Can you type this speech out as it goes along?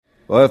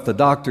Well, if the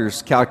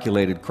doctors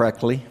calculated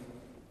correctly,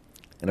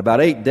 in about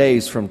 8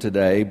 days from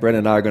today, Brenda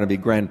and I are going to be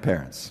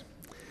grandparents.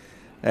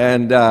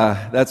 And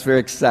that's very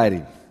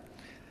exciting.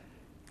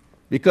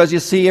 Because you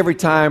see, every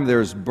time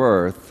there's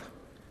birth,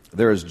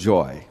 there is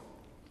joy.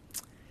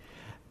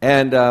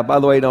 And by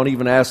the way, don't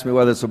even ask me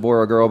whether it's a boy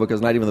or a girl,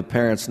 because not even the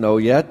parents know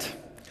yet.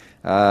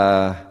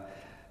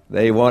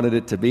 They wanted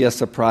it to be a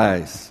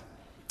surprise.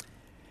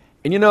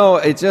 And you know,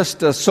 it's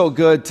just so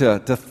good to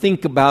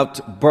think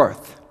about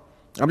birth.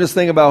 I'm just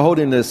thinking about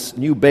holding this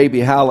new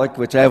baby Halleck,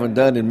 which I haven't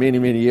done in many,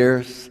 many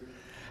years.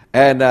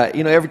 And,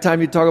 every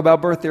time you talk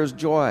about birth, there's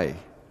joy.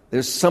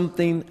 There's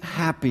something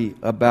happy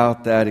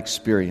about that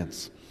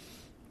experience.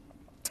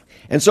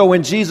 And so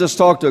when Jesus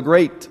talked to a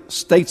great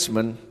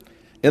statesman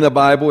in the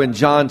Bible in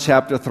John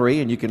chapter 3,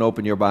 and you can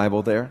open your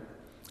Bible there,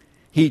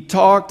 he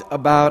talked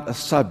about a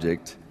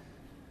subject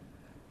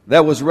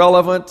that was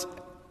relevant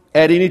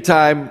at any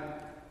time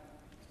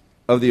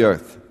of the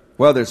earth,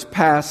 whether it's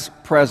past,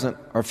 present,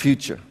 or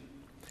future.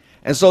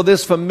 And so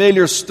this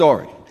familiar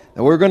story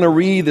that we're going to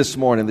read this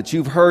morning, that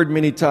you've heard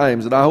many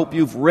times, and I hope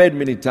you've read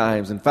many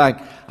times. In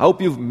fact, I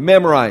hope you've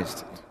memorized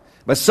it.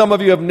 But some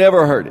of you have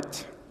never heard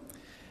it.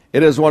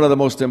 It is one of the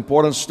most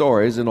important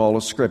stories in all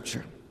of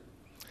Scripture.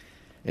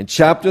 In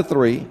chapter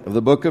 3 of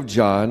the book of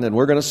John, and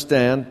we're going to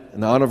stand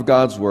in honor of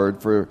God's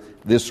Word for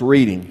this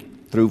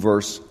reading through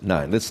verse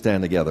 9. Let's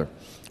stand together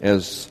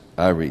as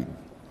I read.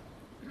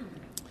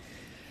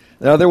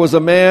 Now there was a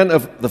man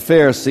of the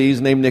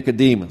Pharisees named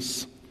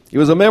Nicodemus. He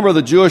was a member of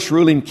the Jewish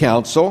ruling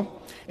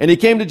council, and he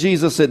came to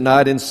Jesus at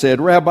night and said,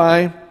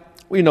 Rabbi,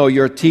 we know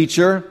you're a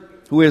teacher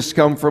who has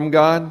come from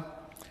God,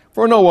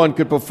 for no one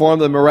could perform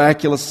the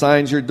miraculous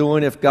signs you're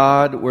doing if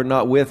God were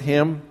not with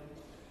him.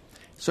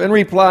 So in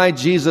reply,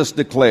 Jesus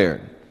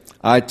declared,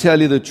 I tell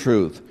you the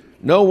truth,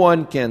 no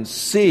one can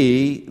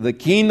see the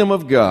kingdom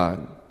of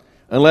God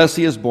unless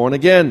he is born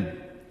again.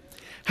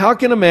 How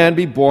can a man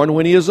be born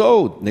when he is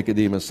old?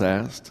 Nicodemus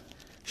asked.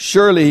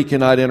 Surely he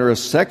cannot enter a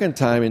second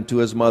time into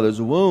his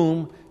mother's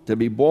womb to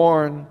be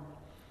born.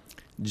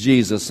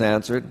 Jesus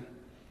answered,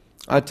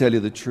 I tell you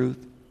the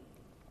truth.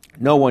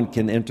 No one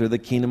can enter the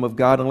kingdom of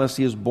God unless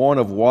he is born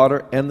of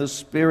water and the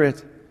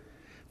Spirit.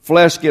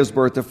 Flesh gives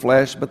birth to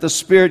flesh, but the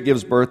Spirit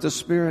gives birth to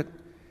spirit.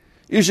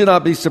 You should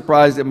not be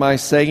surprised at my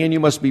saying, you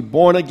must be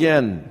born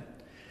again.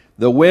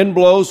 The wind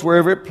blows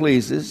wherever it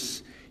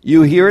pleases.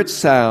 You hear its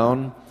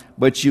sound,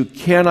 but you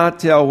cannot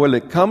tell where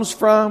it comes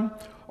from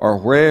or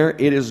where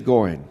it is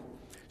going.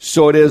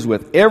 So it is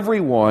with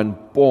everyone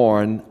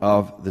born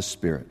of the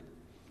Spirit.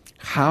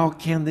 How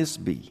can this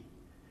be?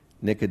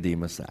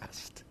 Nicodemus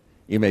asked.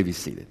 You may be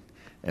seated.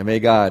 And may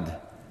God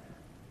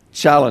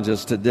challenge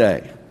us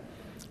today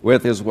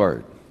with His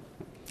Word.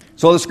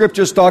 So the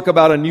Scriptures talk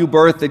about a new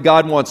birth that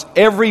God wants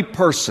every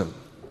person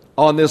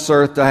on this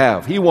earth to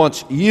have. He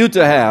wants you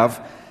to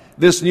have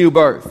this new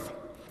birth.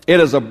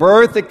 It is a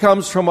birth that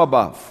comes from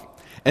above.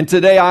 And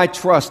today I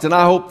trust and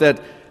I hope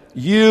that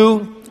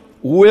you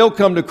will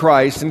come to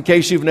Christ in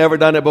case you've never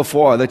done it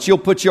before, that you'll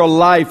put your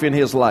life in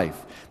His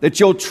life, that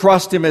you'll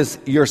trust Him as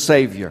your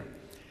Savior.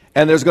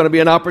 And there's going to be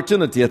an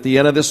opportunity at the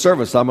end of this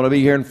service. I'm going to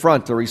be here in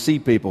front to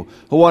receive people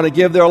who want to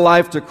give their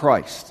life to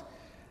Christ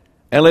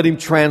and let Him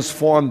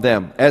transform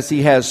them as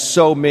He has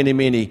so many,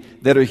 many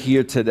that are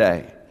here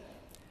today.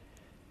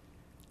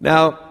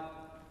 Now,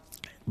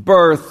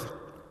 birth,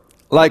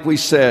 like we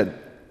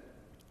said,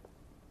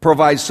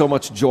 provides so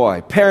much joy.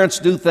 Parents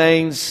do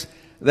things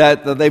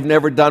that they've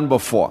never done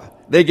before.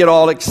 They get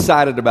all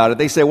excited about it.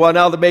 They say, well,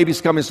 now the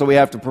baby's coming, so we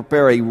have to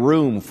prepare a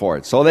room for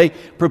it. So they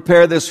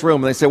prepare this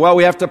room. And they say, well,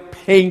 we have to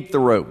paint the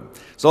room.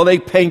 So they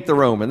paint the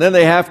room. And then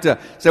they have to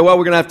say, well,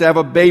 we're going to have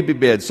a baby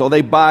bed. So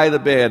they buy the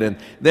bed. And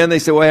then they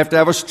say, well, we have to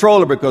have a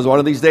stroller because one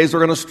of these days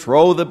we're going to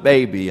stroll the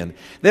baby. And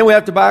then we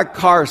have to buy a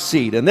car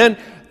seat. And then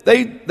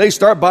they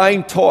start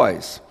buying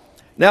toys.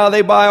 Now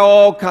they buy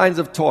all kinds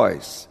of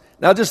toys.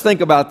 Now just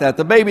think about that.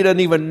 The baby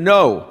doesn't even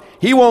know.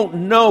 He won't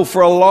know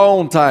for a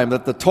long time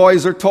that the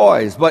toys are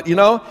toys. But,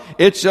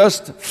 it's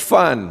just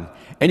fun.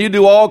 And you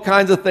do all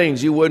kinds of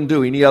things you wouldn't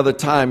do any other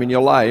time in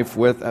your life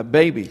with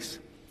babies.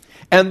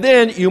 And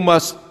then you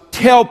must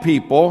tell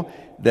people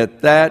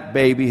that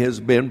baby has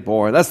been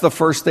born. That's the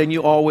first thing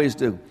you always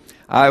do.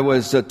 I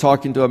was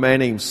talking to a man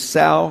named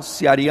Sal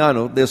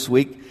Ciariano this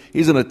week.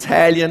 He's an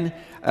Italian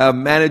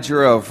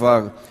manager of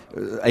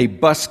a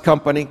bus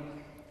company.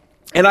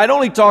 And I'd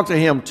only talked to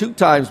him 2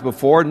 times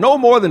before, no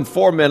more than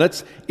 4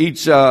 minutes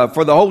each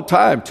for the whole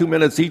time, 2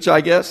 minutes each,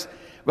 I guess.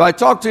 But I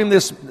talked to him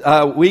this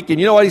week, and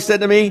you know what he said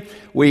to me?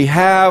 We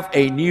have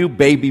a new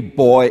baby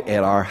boy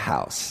at our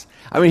house.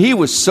 I mean, he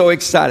was so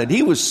excited.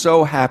 He was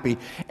so happy.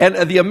 And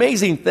the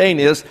amazing thing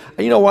is,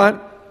 you know what?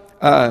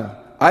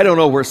 I don't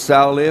know where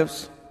Sal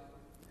lives.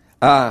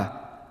 I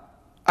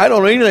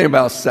don't know anything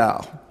about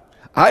Sal.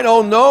 I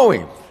don't know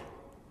him.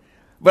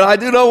 But I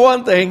do know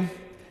one thing.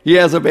 He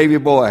has a baby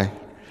boy.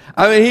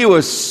 I mean, he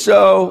was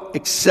so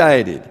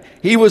excited.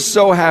 He was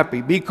so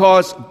happy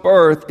because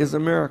birth is a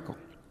miracle.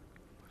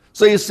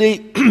 So you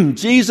see,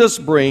 Jesus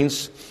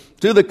brings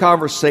to the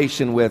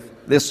conversation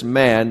with this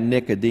man,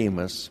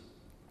 Nicodemus,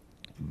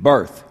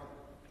 birth.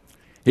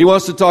 He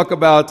wants to talk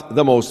about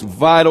the most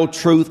vital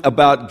truth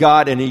about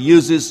God, and he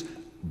uses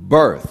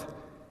birth.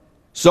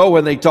 So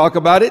when they talk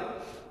about it,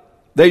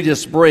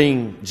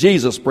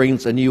 Jesus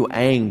brings a new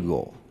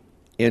angle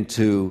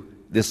into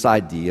this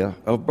idea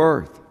of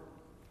birth.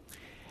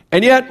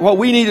 And yet, what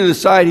we need to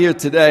decide here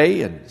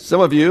today, and some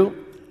of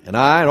you, and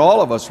I, and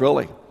all of us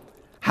really,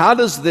 how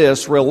does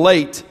this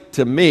relate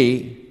to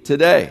me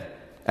today?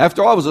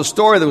 After all, it was a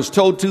story that was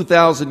told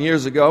 2,000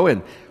 years ago,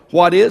 and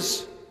what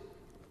is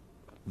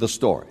the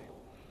story?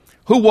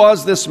 Who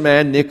was this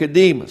man,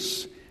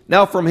 Nicodemus?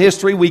 Now, from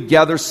history, we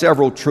gather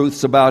several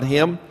truths about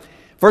him.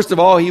 First of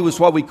all, he was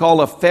what we call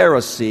a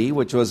Pharisee,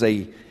 which was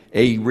a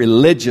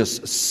religious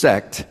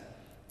sect.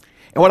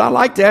 And what I'd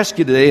like to ask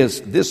you today is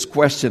this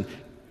question.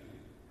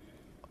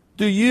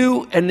 Do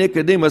you and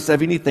Nicodemus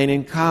have anything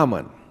in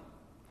common?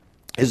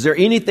 Is there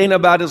anything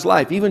about his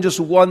life, even just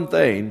one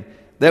thing,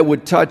 that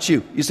would touch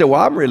you? You say,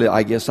 well,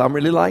 I guess I'm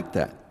really like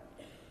that.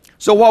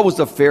 So what was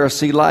the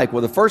Pharisee like?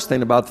 Well, the first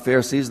thing about the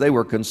Pharisees, they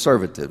were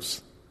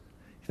conservatives.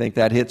 You think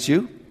that hits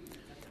you?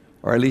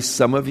 Or at least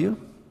some of you?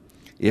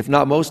 If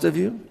not most of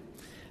you?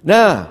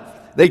 Now,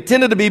 they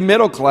tended to be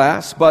middle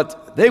class,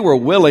 but they were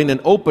willing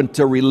and open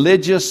to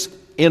religious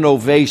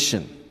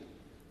innovation.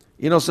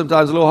 You know,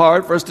 sometimes a little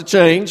hard for us to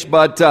change,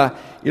 but,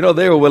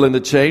 they were willing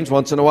to change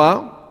once in a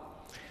while.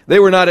 They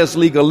were not as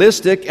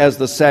legalistic as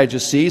the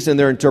Sadducees in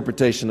their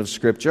interpretation of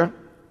Scripture.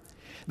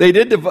 They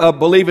did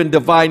believe in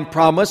divine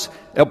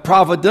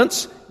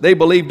providence. They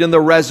believed in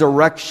the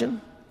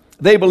resurrection.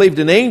 They believed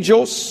in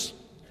angels.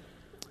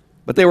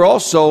 But they were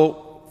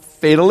also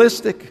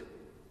fatalistic.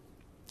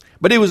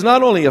 But he was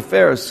not only a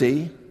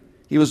Pharisee,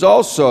 he was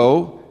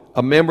also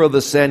a member of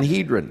the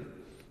Sanhedrin.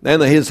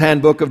 And his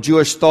Handbook of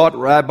Jewish Thought,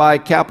 Rabbi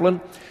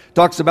Kaplan,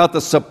 talks about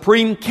the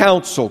Supreme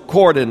Council,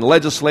 court, and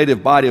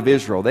legislative body of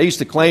Israel. They used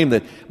to claim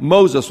that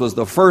Moses was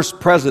the first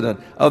president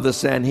of the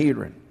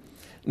Sanhedrin.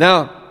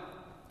 Now,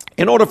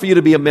 in order for you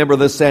to be a member of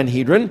the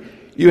Sanhedrin,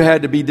 you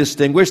had to be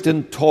distinguished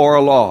in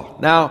Torah law.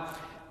 Now,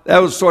 that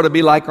would sort of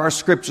be like our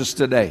scriptures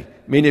today.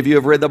 Many of you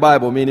have read the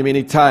Bible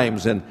many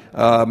times, and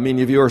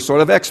many of you are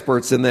sort of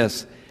experts in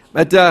this.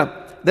 But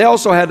they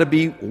also had to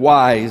be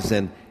wise,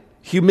 and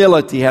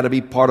humility had to be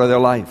part of their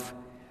life.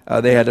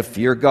 They had to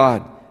fear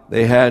God.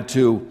 They had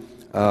to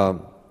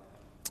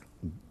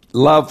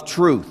love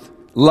truth,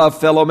 love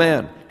fellow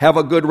man, have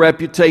a good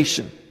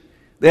reputation.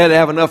 They had to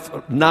have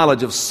enough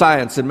knowledge of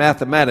science and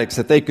mathematics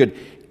that they could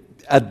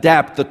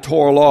adapt the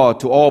Torah law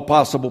to all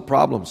possible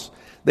problems.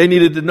 They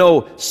needed to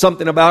know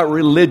something about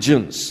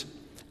religions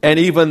and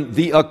even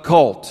the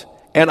occult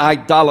and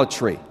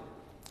idolatry.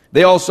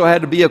 They also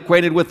had to be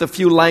acquainted with a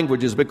few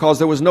languages because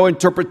there was no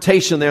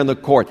interpretation there in the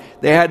court.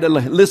 They had to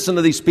listen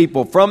to these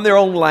people from their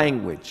own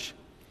language.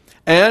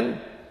 And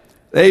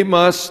they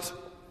must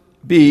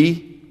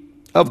be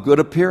of good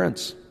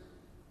appearance.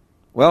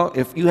 Well,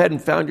 if you hadn't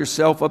found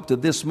yourself up to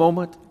this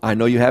moment, I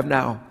know you have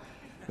now.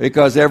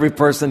 Because every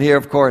person here,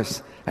 of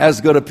course, has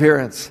good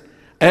appearance.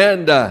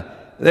 And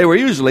they were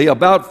usually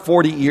about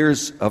 40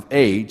 years of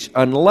age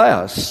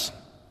unless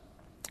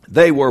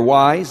they were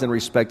wise and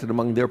respected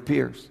among their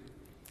peers.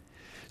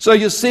 So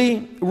you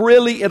see,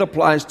 really it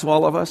applies to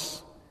all of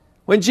us.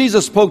 When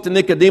Jesus spoke to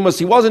Nicodemus,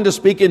 he wasn't just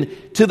speaking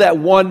to that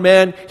one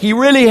man. He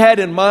really had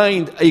in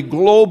mind a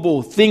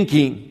global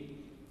thinking,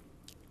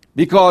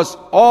 because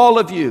all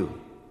of you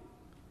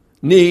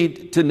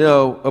need to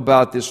know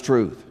about this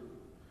truth.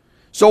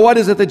 So what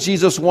is it that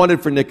Jesus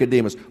wanted for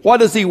Nicodemus? What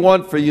does he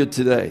want for you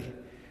today?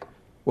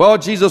 Well,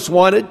 Jesus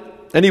wanted,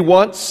 and he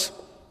wants,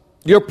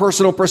 your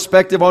personal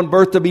perspective on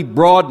birth to be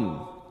broadened,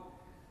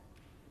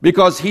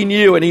 because he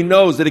knew and he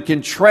knows that it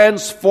can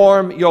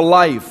transform your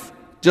life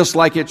just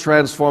like it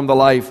transformed the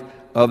life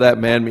of that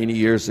man many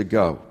years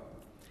ago.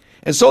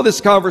 And so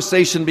this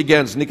conversation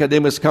begins.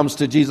 Nicodemus comes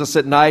to Jesus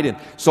at night, and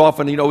so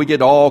often, we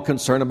get all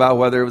concerned about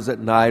whether it was at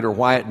night or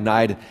why at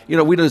night.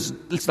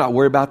 Let's not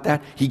worry about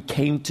that. He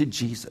came to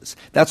Jesus.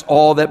 That's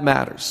all that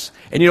matters.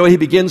 And he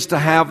begins to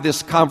have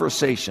this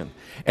conversation.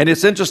 And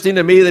it's interesting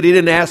to me that he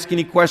didn't ask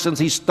any questions.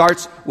 He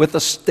starts with a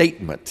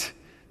statement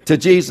to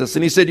Jesus.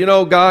 And he said,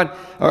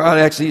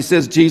 he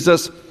says,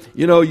 Jesus,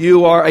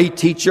 you are a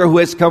teacher who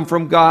has come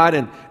from God,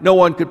 and no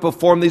one could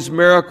perform these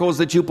miracles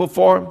that you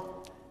perform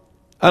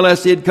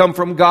unless he had come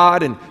from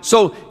God. And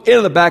so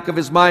in the back of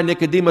his mind,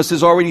 Nicodemus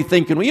is already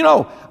thinking,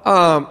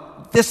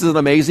 this is an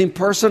amazing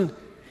person.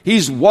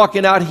 He's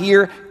walking out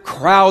here.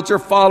 Crowds are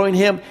following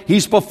him.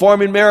 He's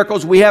performing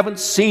miracles. We haven't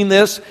seen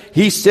this.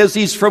 He says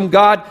he's from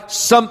God.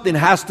 Something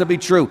has to be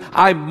true.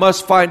 I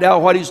must find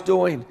out what he's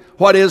doing.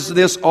 What is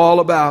this all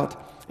about?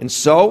 And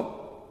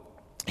so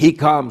he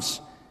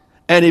comes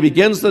and he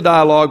begins the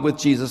dialogue with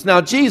Jesus.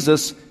 Now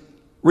Jesus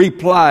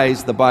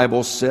replies, the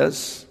Bible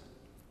says,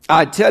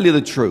 I tell you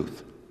the truth.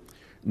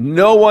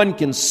 No one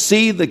can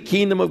see the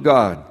kingdom of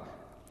God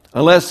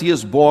unless he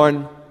is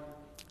born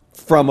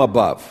from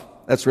above.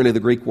 That's really the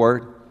Greek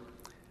word.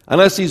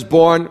 Unless he's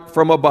born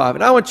from above.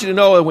 And I want you to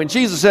know that when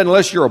Jesus said,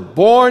 unless you're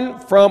born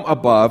from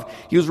above,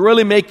 he was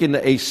really making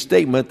a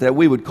statement that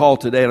we would call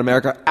today in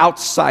America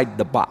outside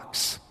the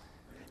box.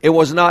 It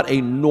was not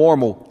a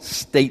normal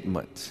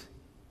statement.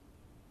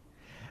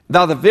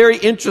 Now, the very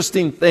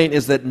interesting thing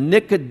is that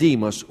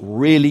Nicodemus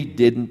really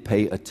didn't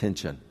pay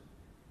attention.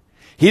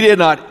 He did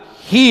not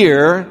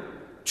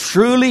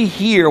truly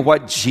hear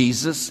what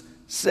Jesus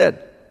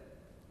said.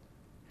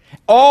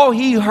 All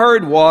he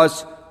heard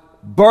was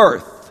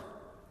birth.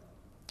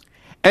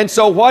 And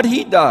so what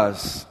he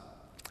does,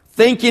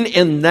 thinking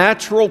in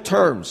natural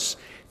terms,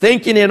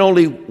 thinking in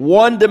only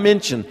one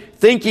dimension,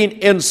 thinking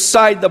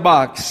inside the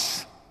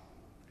box,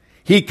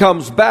 he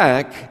comes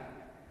back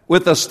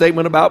with a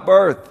statement about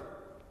birth.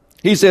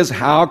 He says,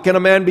 how can a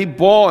man be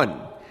born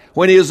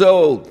when he is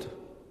old?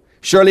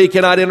 Surely he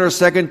cannot enter a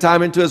second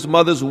time into his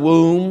mother's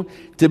womb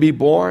to be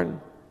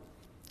born.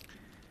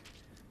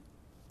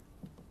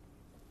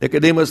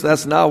 Nicodemus,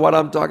 that's not what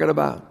I'm talking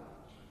about.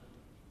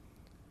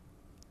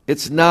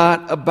 It's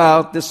not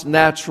about this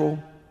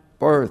natural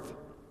birth.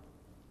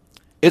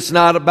 It's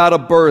not about a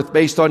birth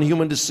based on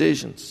human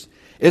decisions.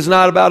 It's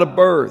not about a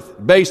birth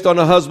based on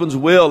a husband's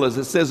will, as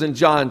it says in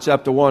John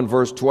chapter 1,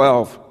 verse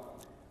 12.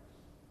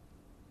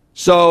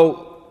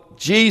 So,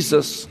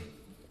 Jesus,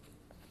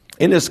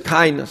 in his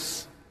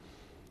kindness,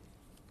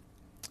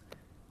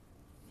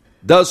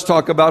 does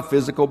talk about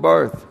physical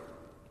birth.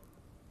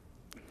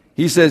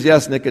 He says,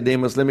 yes,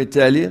 Nicodemus, let me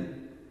tell you,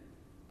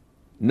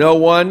 no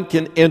one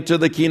can enter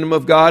the kingdom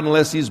of God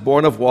unless he's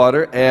born of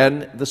water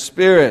and the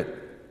Spirit.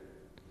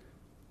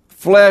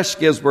 Flesh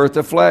gives birth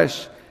to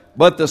flesh,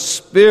 but the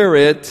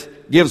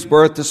Spirit gives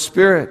birth to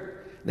spirit.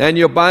 Now in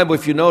your Bible,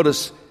 if you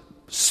notice,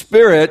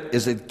 Spirit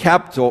is a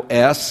capital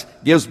S,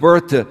 gives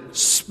birth to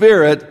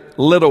Spirit,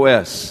 little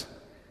s.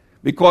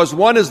 Because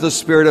one is the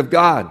Spirit of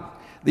God.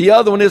 The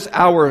other one is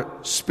our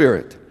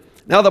spirit.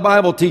 Now the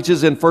Bible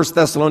teaches in 1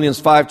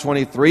 Thessalonians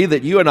 5:23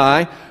 that you and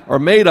I are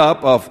made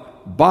up of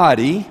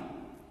body,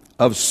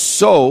 of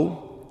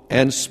soul,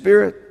 and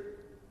spirit.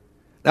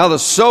 Now the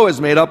soul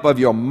is made up of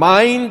your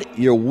mind,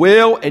 your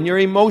will, and your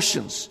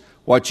emotions.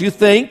 What you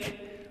think,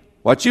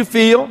 what you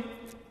feel,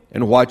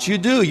 and what you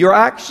do, your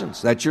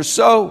actions. That's your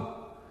soul.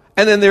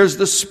 And then there's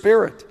the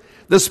spirit.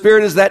 The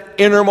spirit is that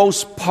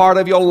innermost part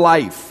of your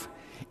life.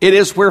 It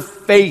is where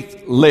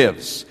faith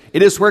lives.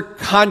 It is where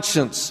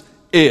conscience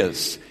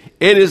is.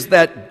 It is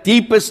that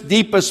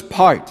deepest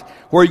part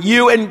where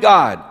you and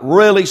God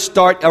really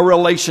start a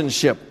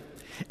relationship.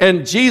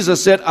 And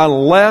Jesus said,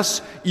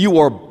 unless you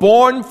are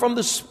born from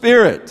the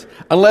Spirit,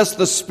 unless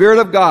the Spirit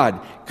of God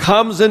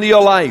comes into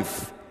your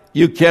life,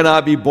 you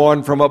cannot be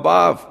born from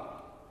above.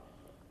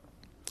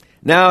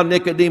 Now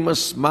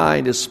Nicodemus'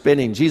 mind is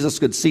spinning. Jesus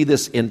could see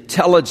this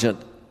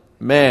intelligent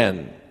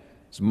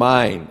man's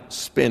mind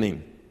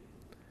spinning.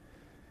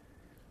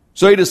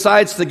 So he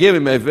decides to give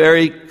him a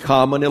very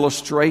common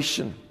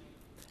illustration.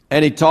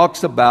 And he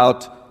talks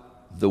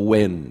about the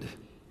wind.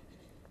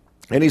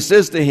 And he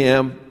says to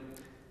him,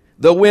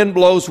 the wind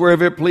blows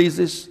wherever it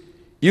pleases.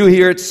 You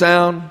hear its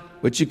sound,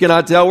 but you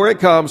cannot tell where it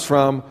comes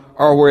from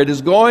or where it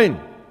is going.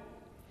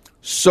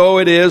 So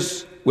it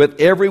is with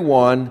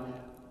everyone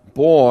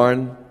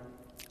born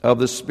of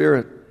the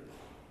Spirit.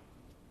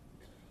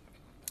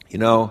 You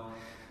know,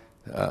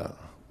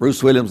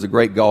 Bruce Williams is a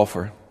great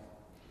golfer.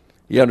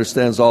 He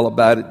understands all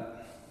about it.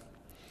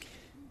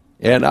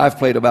 And I've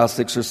played about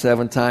 6 or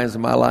 7 times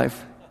in my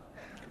life.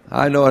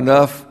 I know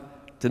enough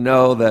to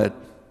know that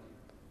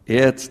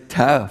it's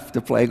tough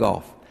to play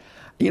golf.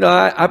 You know,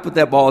 I put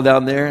that ball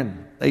down there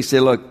and they say,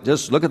 look,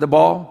 just look at the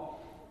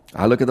ball.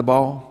 I look at the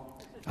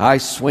ball. I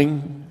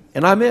swing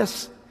and I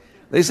miss.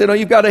 They say, no,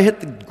 you've got to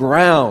hit the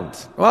ground.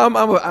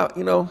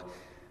 Well,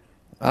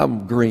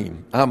 I'm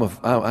green. I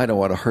don't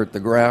want to hurt the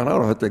ground. I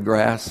don't hurt the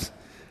grass.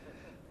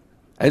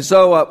 And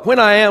so when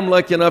I am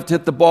lucky enough to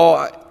hit the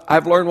ball,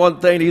 I've learned one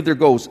thing: it either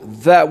goes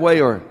that way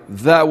or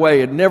that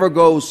way. It never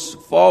goes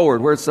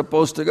forward where it's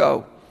supposed to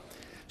go.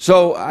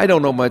 So I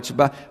don't know much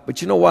about,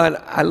 but you know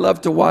what? I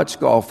love to watch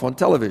golf on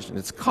television.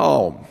 It's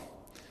calm,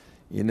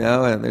 and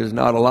there's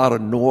not a lot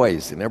of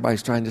noise, and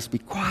everybody's trying to just be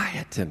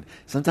quiet, and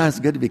sometimes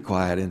it's good to be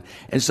quiet,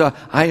 and so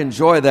I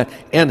enjoy that.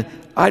 And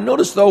I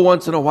notice, though,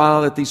 once in a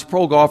while that these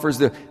pro golfers,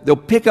 they'll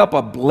pick up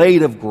a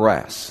blade of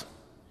grass,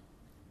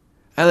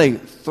 and they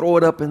throw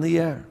it up in the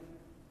air,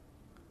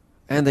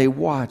 and they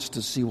watch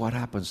to see what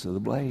happens to the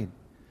blade.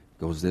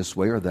 It goes this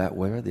way or that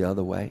way or the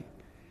other way.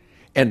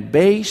 And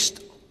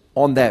based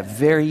on that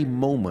very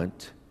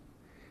moment,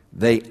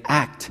 they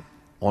act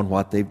on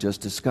what they've just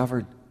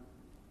discovered.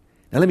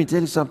 Now let me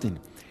tell you something.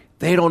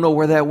 They don't know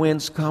where that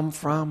wind's come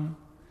from.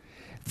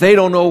 They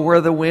don't know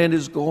where the wind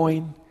is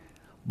going.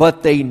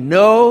 But they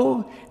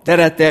know that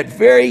at that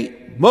very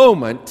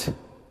moment,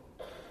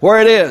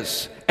 where it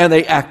is, and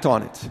they act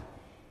on it.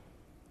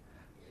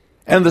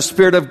 And the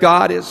Spirit of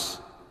God is,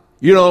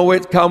 you don't know where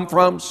it comes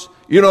from.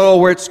 You don't know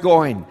where it's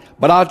going.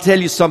 But I'll tell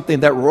you something,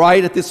 that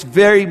right at this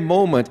very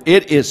moment,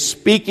 it is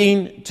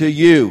speaking to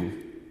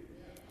you.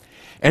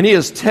 And He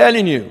is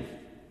telling you,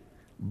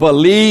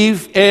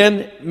 believe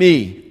in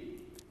me.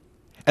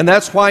 And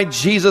that's why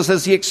Jesus,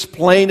 as He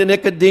explained to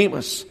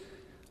Nicodemus,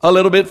 a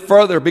little bit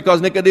further,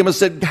 because Nicodemus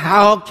said,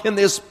 how can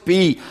this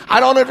be? I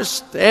don't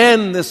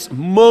understand this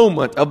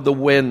movement of the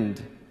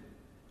wind.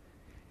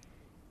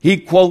 He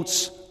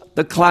quotes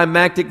the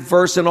climactic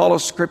verse in all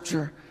of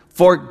Scripture.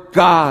 For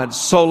God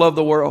so loved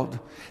the world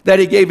that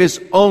He gave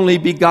His only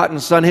begotten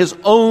Son, His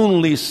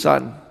only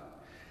Son,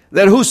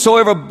 that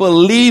whosoever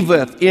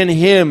believeth in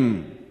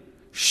Him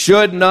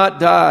should not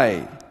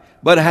die,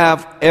 but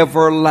have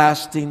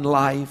everlasting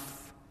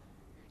life.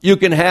 You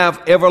can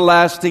have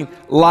everlasting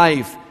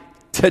life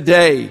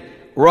today,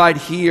 right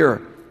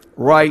here,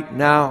 right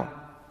now.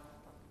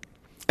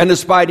 And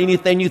despite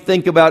anything you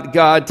think about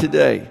God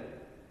today,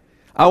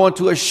 I want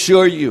to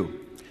assure you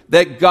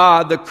that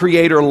God, the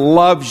Creator,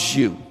 loves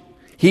you.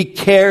 He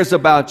cares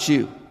about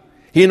you.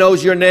 He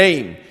knows your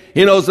name.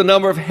 He knows the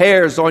number of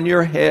hairs on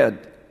your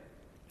head,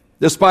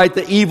 despite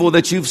the evil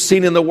that you've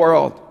seen in the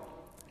world.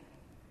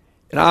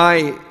 And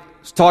I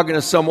was talking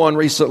to someone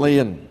recently,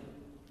 and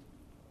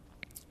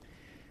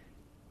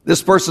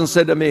this person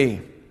said to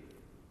me,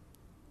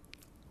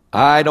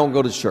 I don't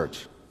go to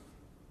church.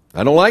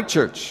 I don't like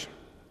church.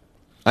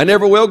 I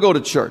never will go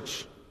to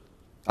church.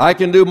 I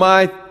can do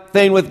my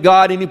thing with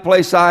God any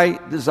place I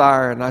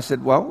desire. And I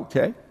said, well,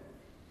 okay.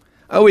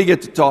 And we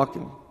get to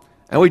talking.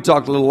 And we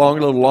talked a little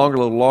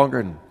longer.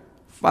 And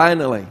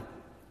finally,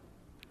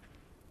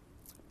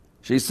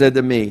 she said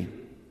to me,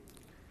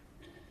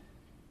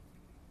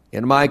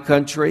 in my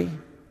country,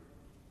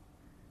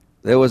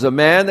 there was a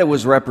man that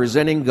was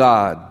representing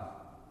God.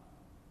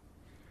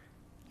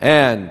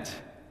 And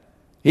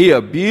he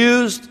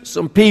abused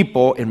some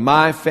people in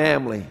my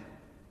family,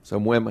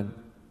 some women.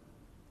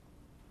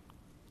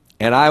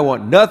 And I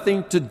want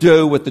nothing to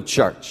do with the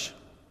church.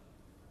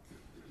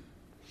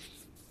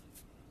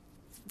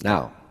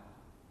 Now,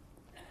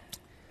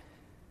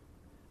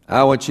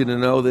 I want you to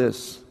know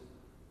this.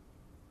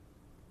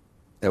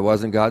 It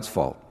wasn't God's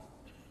fault.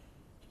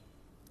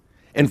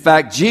 In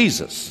fact,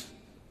 Jesus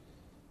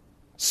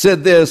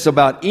said this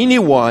about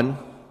anyone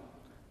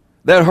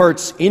that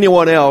hurts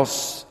anyone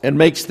else and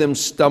makes them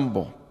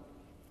stumble.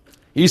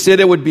 He said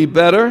it would be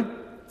better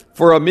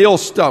for a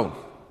millstone.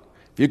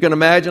 If you can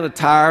imagine a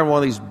tire in one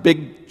of these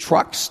big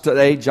trucks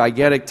today,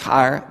 gigantic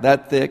tire,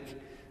 that thick,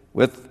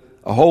 with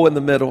a hole in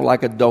the middle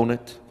like a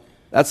donut.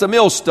 That's a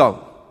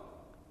millstone.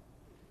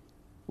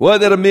 Well,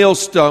 that a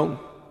millstone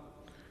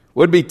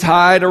would be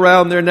tied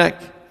around their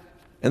neck,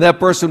 and that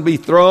person would be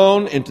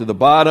thrown into the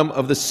bottom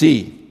of the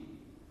sea.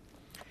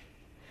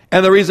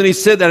 And the reason he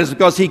said that is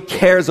because he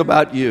cares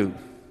about you.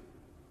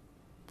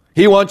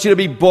 He wants you to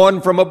be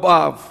born from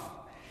above.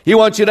 He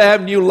wants you to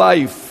have new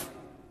life.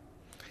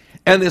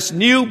 And this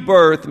new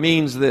birth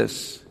means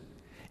this.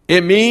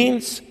 It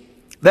means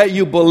that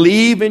you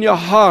believe in your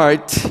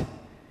heart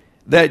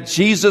that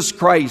Jesus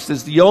Christ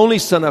is the only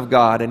Son of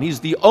God, and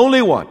He's the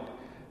only one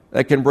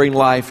that can bring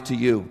life to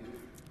you.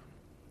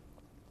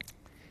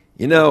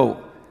 You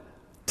know,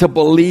 to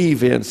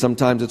believe in,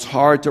 sometimes it's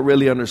hard to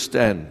really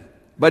understand.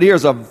 But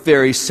here's a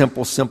very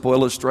simple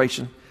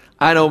illustration.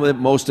 I know that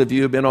most of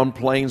you have been on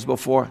planes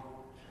before,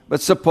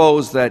 but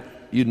suppose that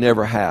you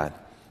never had.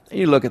 And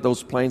you look at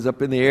those planes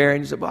up in the air and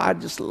you say, well, I'd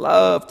just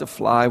love to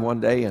fly one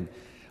day. And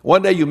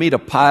one day you meet a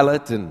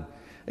pilot and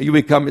you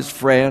become his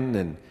friend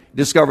and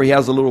discover he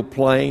has a little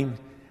plane.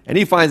 And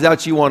he finds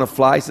out you want to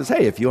fly. He says,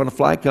 hey, if you want to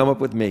fly, come up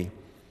with me.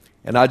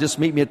 And I'll just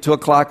meet me at 2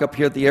 o'clock up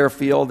here at the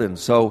airfield. And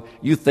so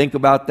you think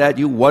about that.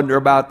 You wonder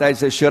about that. You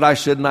say, should I,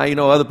 shouldn't I? You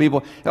know, other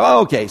people,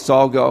 oh, okay, so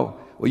I'll go.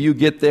 Well, you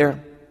get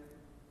there.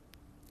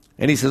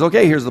 And he says,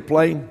 okay, here's the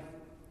plane.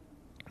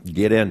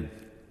 Get in.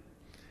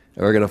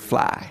 We're going to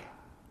fly.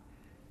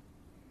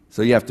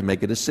 So you have to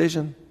make a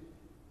decision.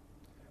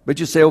 But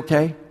you say,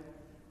 okay,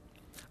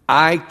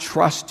 I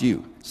trust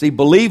you. See,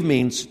 believe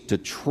means to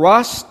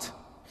trust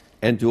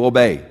and to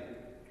obey.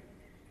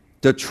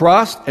 To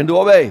trust and to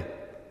obey.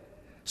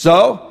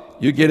 So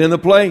you get in the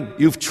plane.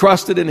 You've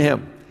trusted in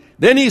Him.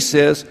 Then He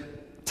says,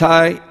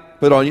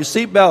 put on your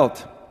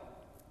seatbelt.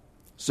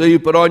 So you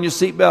put on your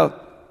seatbelt.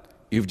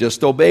 You've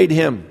just obeyed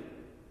Him.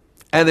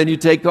 And then you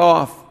take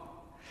off.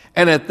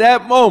 And at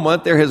that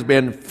moment, there has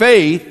been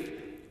faith,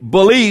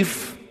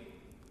 belief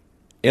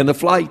in the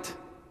flight.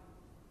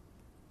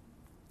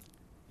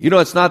 You know,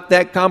 it's not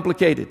that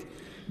complicated.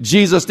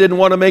 Jesus didn't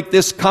want to make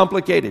this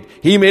complicated.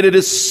 He made it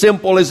as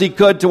simple as He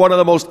could to one of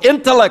the most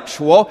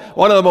intellectual,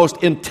 one of the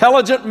most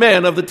intelligent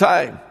men of the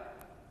time.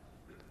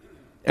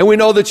 And we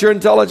know that you're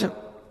intelligent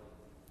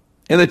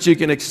and that you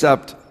can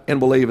accept and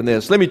believe in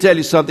this. Let me tell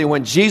you something.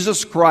 When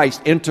Jesus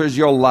Christ enters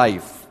your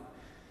life,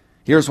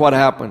 here's what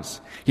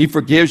happens. He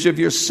forgives you of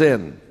your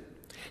sin.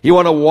 He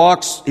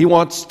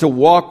wants to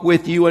walk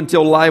with you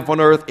until life on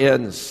earth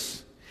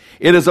ends.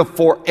 It is a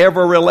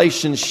forever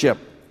relationship.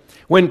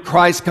 When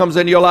Christ comes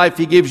into your life,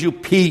 He gives you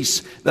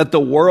peace that the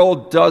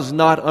world does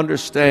not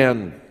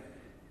understand.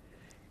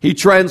 He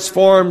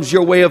transforms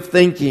your way of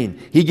thinking.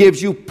 He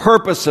gives you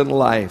purpose in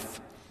life.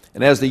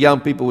 And as the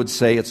young people would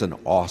say, it's an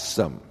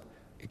awesome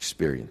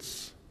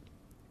experience.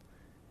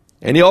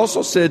 And He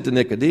also said to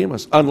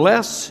Nicodemus,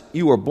 unless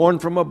you are born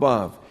from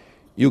above,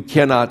 you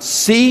cannot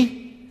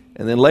see.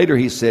 And then later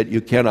He said, you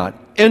cannot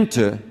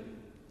enter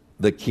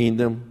the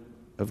kingdom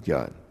of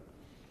God.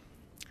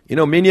 You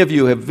know, many of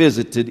you have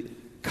visited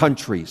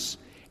countries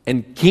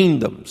and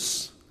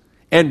kingdoms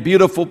and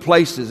beautiful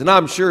places. And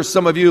I'm sure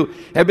some of you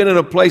have been in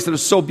a place that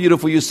is so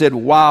beautiful you said,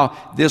 wow,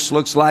 this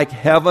looks like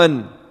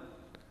heaven.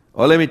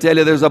 Well, let me tell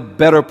you, there's a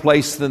better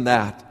place than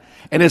that.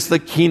 And it's the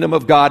kingdom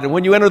of God. And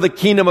when you enter the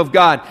kingdom of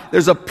God,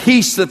 there's a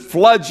peace that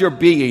floods your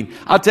being.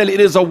 I'll tell you, it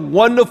is a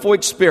wonderful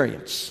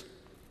experience.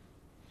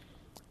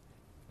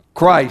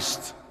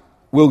 Christ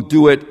will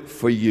do it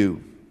for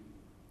you.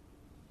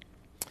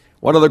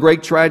 One of the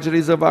great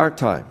tragedies of our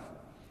time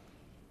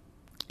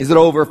is that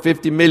over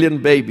 50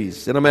 million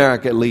babies, in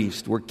America at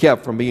least, were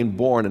kept from being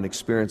born and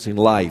experiencing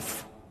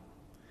life.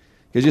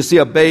 Because you see,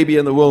 a baby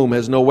in the womb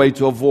has no way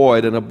to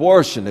avoid an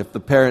abortion if the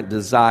parent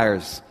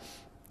desires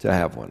to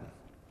have one.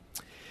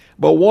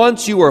 But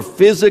once you are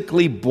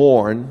physically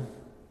born,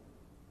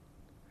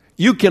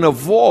 you can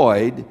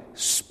avoid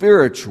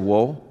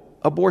spiritual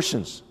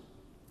abortions.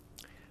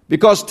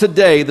 Because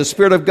today, the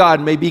Spirit of God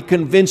may be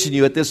convincing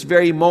you at this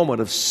very moment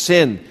of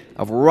sin,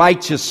 of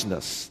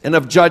righteousness, and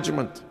of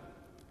judgment.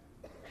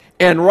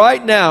 And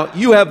right now,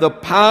 you have the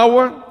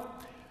power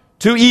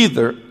to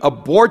either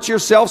abort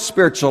yourself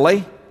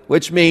spiritually,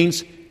 which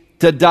means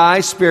to die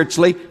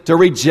spiritually, to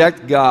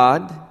reject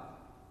God,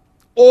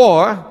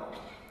 or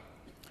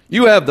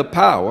you have the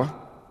power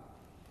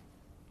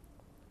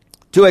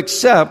to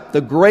accept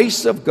the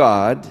grace of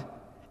God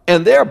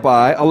and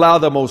thereby allow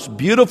the most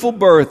beautiful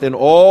birth in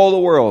all the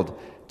world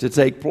to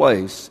take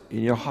place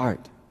in your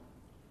heart.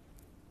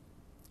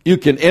 You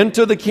can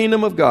enter the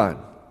kingdom of God,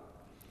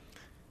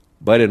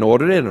 but in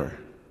order to enter,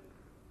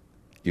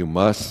 you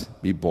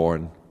must be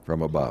born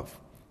from above.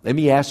 Let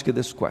me ask you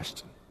this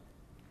question.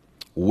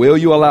 Will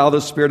you allow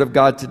the Spirit of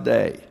God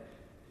today?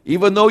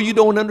 Even though you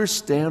don't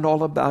understand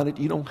all about it,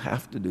 you don't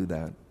have to do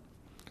that.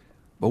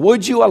 But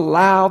would you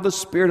allow the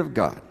Spirit of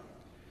God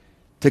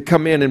to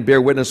come in and bear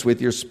witness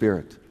with your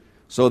spirit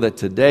so that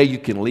today you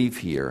can leave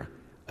here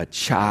a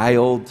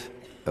child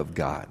of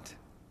God?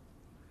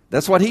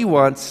 That's what He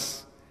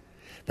wants.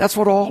 That's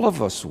what all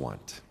of us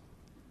want.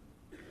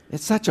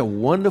 It's such a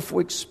wonderful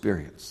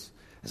experience.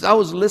 As I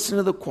was listening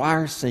to the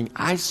choir sing,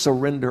 I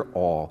surrender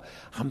all.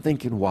 I'm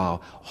thinking,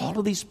 wow, all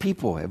of these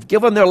people have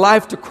given their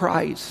life to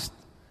Christ.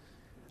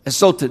 And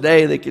so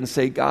today they can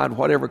say, God,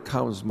 whatever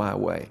comes my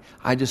way,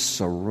 I just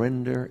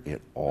surrender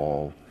it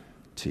all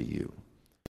to you.